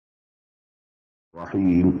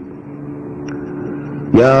رحيم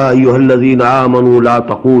يا أيها الذين آمنوا لا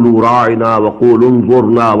تقولوا راعنا وقولوا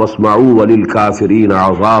انظرنا واسمعوا وللكافرين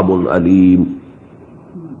عذاب أليم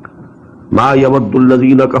ما يود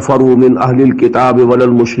الذين كفروا من أهل الكتاب ولا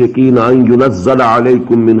المشركين أن ينزل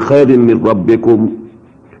عليكم من خير من ربكم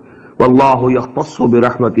والله يختص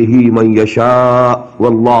برحمته من يشاء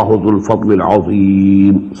والله ذو الفضل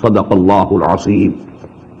العظيم صدق الله العظيم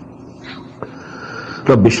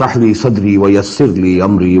رب اشرح لي صدري ويسر لي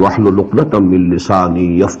امري واحلل عقدة من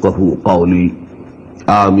لساني يفقهوا قولي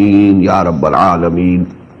آمين يا رب العالمين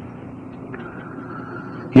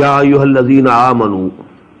يا أيها الذين آمنوا.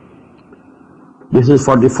 This is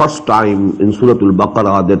for the first time in Surah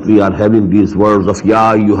Baqarah that we are having these words of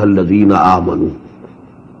Ya ayyuhal ladhina amanu.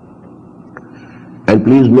 And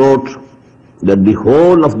please note that the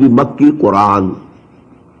whole of the Makki Quran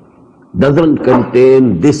doesn't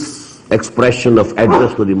contain this expression of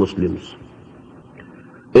address to the Muslims.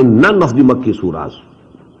 In none of the Makki surahs.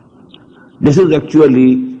 This is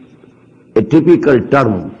actually a typical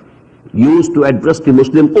term used to address the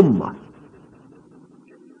Muslim Ummah.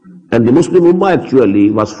 And the Muslim Ummah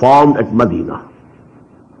actually was formed at Medina.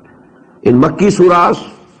 In Makki surahs,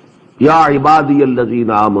 Ya ibadiyal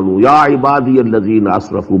ladhina amanu, Ya ibadiyal ladhina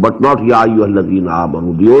asrafu, but not Ya ayyuhal ladhina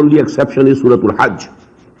amanu. The only exception is Surah Al-Hajj.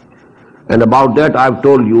 And about that I have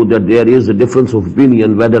told you that there is a difference of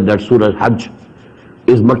opinion whether that Surah Hajj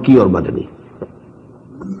is Makki or Madani.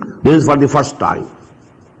 This is for the first time.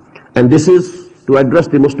 And this is to address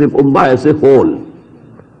the Muslim Ummah as a whole,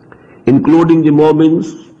 including the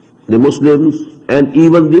Mu'mins, the Muslims, and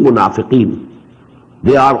even the Munafiqeen.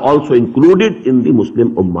 They are also included in the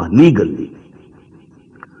Muslim Ummah legally.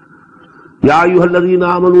 Ya ayyuhalladhina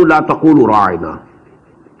amanu la taqulu ra'ina.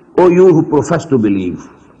 O you who profess to believe.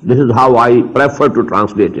 This is how I prefer to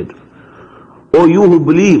translate it. O you who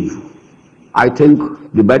believe. I think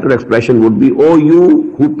the better expression would be, O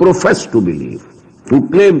you who profess to believe, who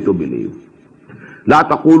claim to believe. La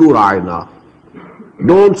taqulu ra'ina.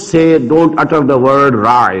 Don't utter the word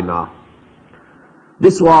ra'ina.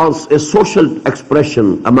 This was a social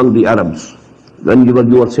expression among the Arabs. When you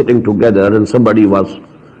were sitting together and somebody was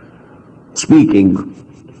speaking,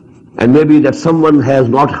 and maybe that someone has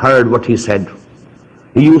not heard what he said.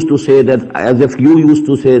 He used to say that as if you used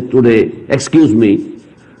to say today, excuse me,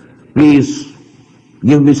 please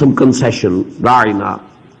give me some concession, ra'ina.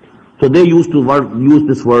 So they used to use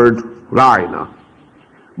this word, ra'ina.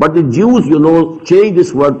 But the Jews, changed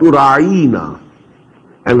this word to ra'ina.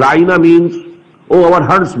 And ra'ina means, oh, our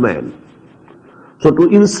herdsman. So to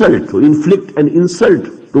inflict an insult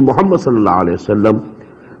to Muhammad sallallahu alayhi wa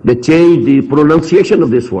sallam, they changed the pronunciation of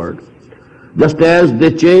this word. Just as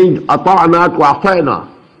they changed ata'na to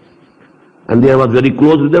ata'na. And there was very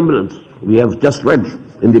close resemblance. We have just read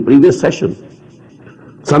in the previous session.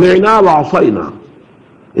 Sami'na wa asayna.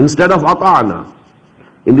 Instead of ata'na.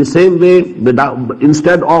 In the same way,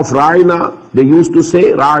 instead of ra'ina, they used to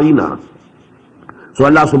say ra'ina. So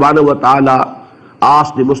Allah subhanahu wa ta'ala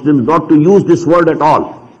asked the Muslims not to use this word at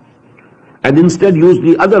all. And instead use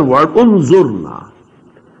the other word, unzurna.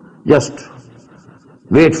 Just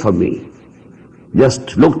wait for me.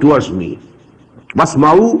 Just look towards me.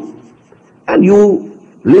 Wasma'u, and you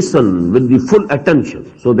listen with the full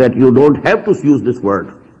attention so that you don't have to use this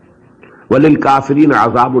word. Walil kafirin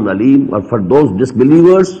azabun alim, or for those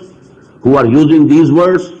disbelievers who are using these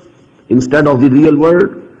words instead of the real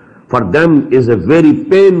word, for them is a very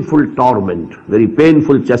painful torment, very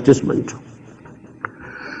painful chastisement.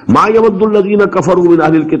 Ma yawaddu alladhina kafaru min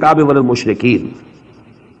ahli al-kitabi wal mushrikeen.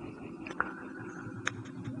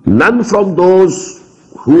 None from those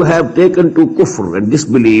who have taken to kufr and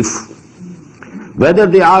disbelief, whether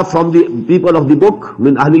they are from the people of the book,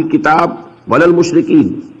 min ahlil kitab, walal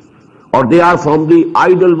mushrikeen, or they are from the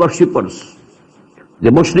idol worshippers, the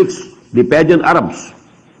mushriks, the pagan Arabs,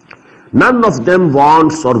 none of them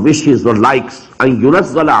wants or wishes or likes an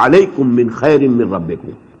yunazzala alaykum min khairin min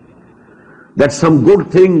rabbikum, that some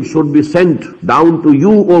good thing should be sent down to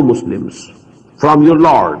you, O Muslims, from your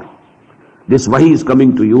Lord. This wahi is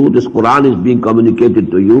coming to you, this Quran is being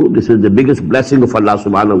communicated to you, this is the biggest blessing of Allah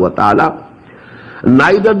subhanahu wa ta'ala.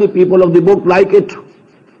 Neither the people of the book like it,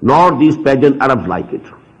 nor these pagan Arabs like it.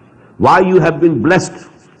 Why you have been blessed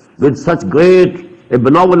with such great a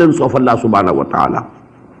benevolence of Allah subhanahu wa ta'ala.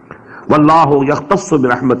 Wallahu yakhtassu bi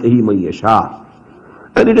rahmatihi man yasha.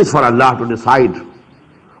 And it is for Allah to decide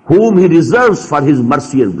whom He reserves for His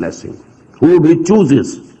mercy and blessing, whom He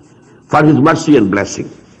chooses for His mercy and blessing.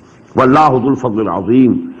 Wallahu dhul fadl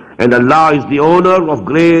al-azim, and Allah is the owner of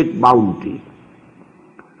great bounty.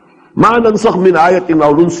 Ma nansakh min ayatin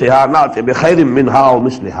aw nunsiha na'ti bi khairin minha aw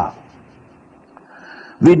misliha.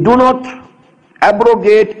 We do not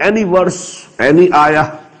abrogate any verse, any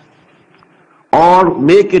ayah, or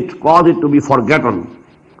make it, cause it to be forgotten.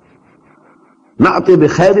 نَأْتِ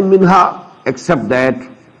بِخَيْرٍ مِّنْهَا, except that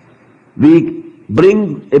we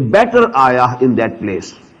bring a better ayah in that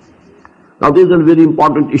place. Now this is a very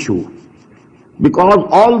important issue, because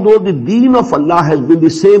although the deen of Allah has been the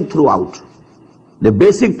same throughout, the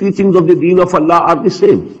basic teachings of the deen of Allah are the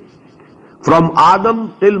same, from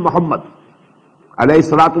Adam till Muhammad, alayhi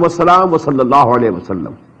salatu wasalam wa sallallahu alayhi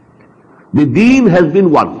wasallam. The deen has been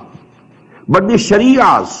one, but the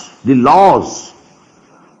shariahs, the laws,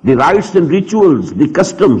 the rites and rituals, the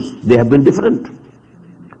customs, they have been different.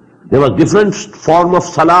 There was different form of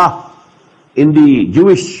salah in the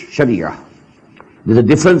Jewish sharia. There's a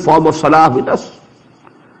different form of salah with us.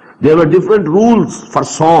 There were different rules for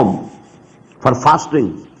psalm, for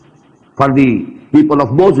fasting, for the people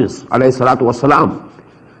of Moses, alayhi salatu wasalam.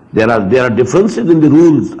 There are differences in the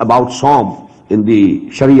rules about psalm in the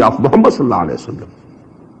sharia of Muhammad sallallahu alayhi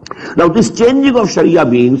wasallam. Now this changing of sharia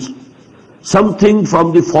means something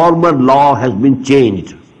from the former law has been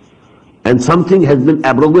changed and something has been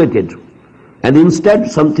abrogated, and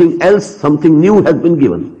instead something else, something new has been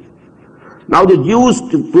given. Now the Jews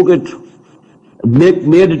took it,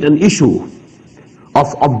 made it an issue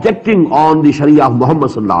of objecting on the sharia of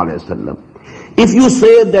Muhammad sallallahu alayhi wasallam. If you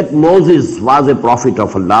say that Moses was a prophet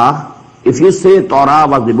of Allah, if you say Torah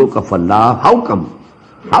was the book of Allah, how come?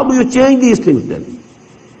 How do you change these things then?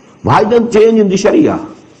 Why then change in the sharia?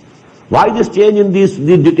 Why this change in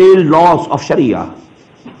the detailed laws of sharia?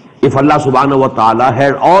 If Allah subhanahu wa ta'ala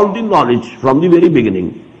had all the knowledge from the very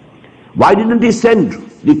beginning, why didn't He send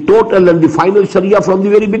the total and the final sharia from the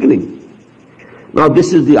very beginning? Now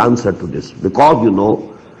this is the answer to this, because you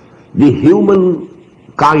know, the human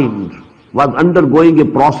kind was undergoing a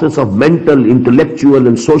process of mental, intellectual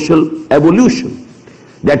and social evolution.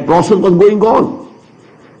 That process was going on.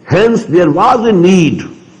 Hence there was a need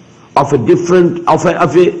of a different, of a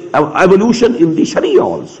evolution in the sharia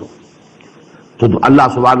also. So Allah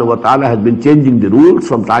subhanahu wa ta'ala has been changing the rules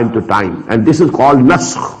from time to time, and this is called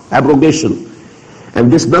nasakh, abrogation.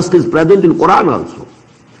 And this nasakh is present in Quran also.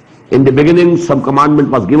 In the beginning some commandment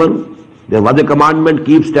was given. There was a commandment,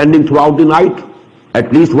 keep standing throughout the night,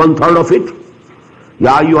 at least 1/3 of it.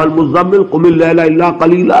 Ya ayyuhal muzammil qumil layla illa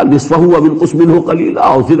qalila nisfahu wa binqus minhu qalila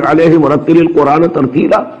aw zid alayhi wa rattilil qur'ana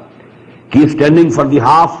tartila. Keep standing for the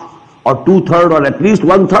half or 2/3 or at least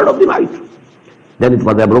 1/3 of the night. Then it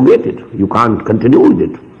was abrogated. You can't continue with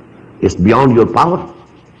it. It's beyond your power.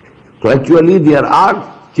 So actually there are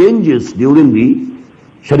changes during the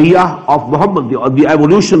sharia of Muhammad, the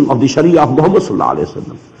evolution of the sharia of Muhammad sallallahu alayhi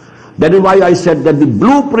wasallam. That is why I said that the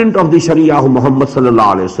blueprint of the sharia of Muhammad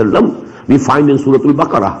sallallahu alayhi wasallam we find in Surah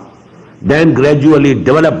Baqarah, then gradually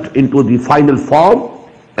developed into the final form,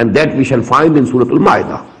 and that we shall find in Surah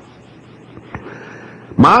Al-Ma'idah.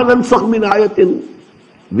 Ma nansakh min ayatin,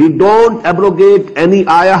 we don't abrogate any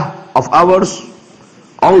ayah of ours,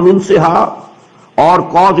 aw nunsiha, or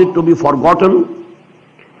cause it to be forgotten.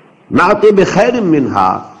 Na'ti bi khairin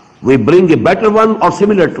minha, we bring a better one or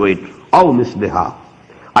similar to it, aw misliha.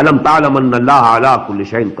 Alam ta'lam anna Allah ala kulli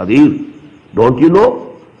shay'in qadir. Don't you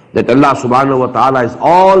know that Allah subhanahu wa ta'ala is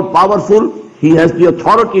all powerful? He has the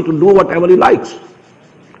authority to do whatever He likes.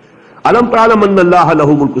 Alam ta'lam anna Allah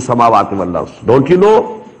lahu mulku samawati wal ard. Don't you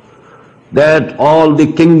know that all the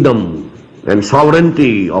kingdom and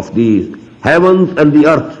sovereignty of the heavens and the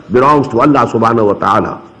earth belongs to Allah subhanahu wa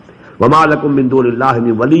ta'ala. وَمَا لَكُم مِّن دُونِ اللَّهِ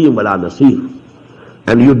مِن وَلِيٍّ وَلَا نَصِيرٍ.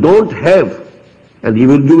 And you don't have, and you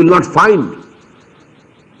will not find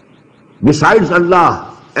besides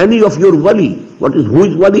Allah any of your wali. Who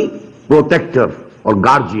is wali? Protector or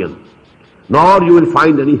guardian. Nor you will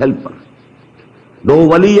find any helper. No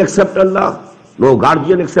wali except Allah, no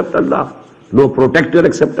guardian except Allah, no protector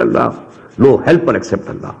except Allah, no helper except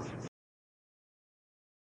Allah.